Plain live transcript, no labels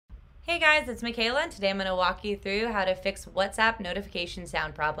Hey guys, it's Michaela, and today I'm going to walk you through how to fix WhatsApp notification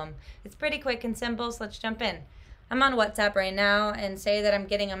sound problem. It's pretty quick and simple, so let's jump in. I'm on WhatsApp right now and say that I'm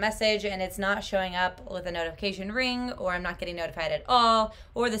getting a message and it's not showing up with a notification ring, or I'm not getting notified at all,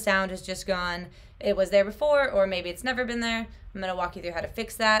 or the sound is just gone. It was there before, or maybe it's never been there. I'm going to walk you through how to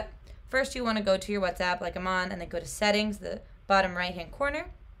fix that. First, you want to go to your WhatsApp like I'm on, and then go to Settings, the bottom right hand corner,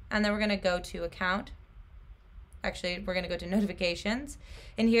 and then we're going to go to Account. Actually, we're going to go to Notifications,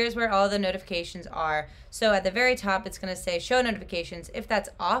 and here's where all the notifications are. So at the very top, it's going to say Show Notifications. If that's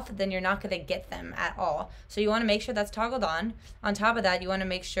off, then you're not going to get them at all. So you want to make sure that's toggled on. On top of that, you want to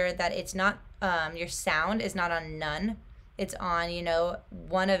make sure that it's not, your sound is not on none. It's on,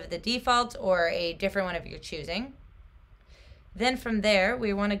 one of the defaults or a different one of your choosing. Then from there,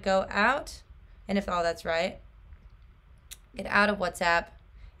 we want to go out, and if all that's right, get out of WhatsApp,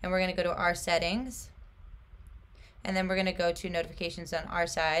 and we're going to go to our settings. And then we're going to go to notifications on our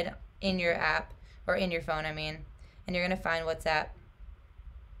side in your app, or in your phone, and you're going to find WhatsApp.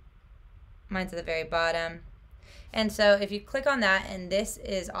 Mine's at the very bottom. And so if you click on that and this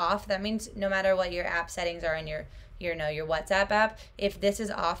is off, that means no matter what your app settings are in your WhatsApp app, if this is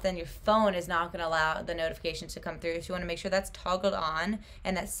off, then your phone is not going to allow the notifications to come through. So you want to make sure that's toggled on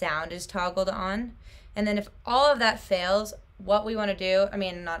and that sound is toggled on. And then if all of that fails, what we want to do,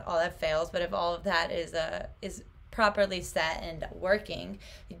 not all that fails, but if all of that is properly set and working,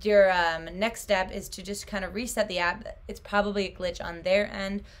 your next step is to just kind of reset the app. It's probably a glitch on their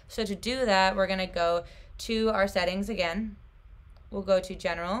end. So to do that, we're going to go to our settings again. We'll go to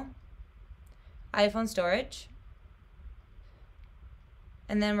General, iPhone Storage,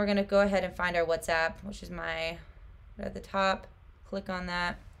 and then we're going to go ahead and find our WhatsApp, which is right at the top. Click on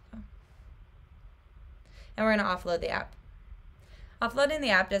that, and we're going to offload the app. Offloading the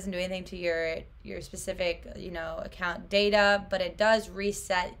app doesn't do anything to your specific, account data, but it does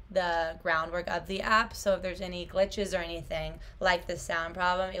reset the groundwork of the app. So if there's any glitches or anything like the sound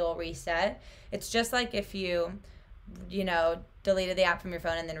problem, it will reset. It's just like if you, deleted the app from your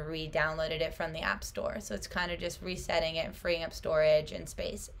phone and then re-downloaded it from the App Store. So it's kind of just resetting it and freeing up storage and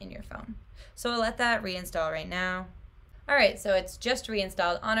space in your phone. So we'll let that reinstall right now. All right, so it's just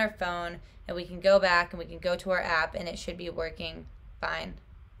reinstalled on our phone, and we can go back and we can go to our app, and it should be working fine.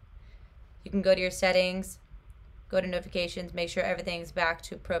 You can go to your settings, go to notifications, make sure everything's back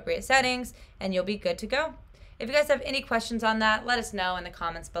to appropriate settings, and you'll be good to go. If you guys have any questions on that, let us know in the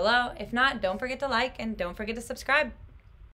comments below. If not, don't forget to like and don't forget to subscribe.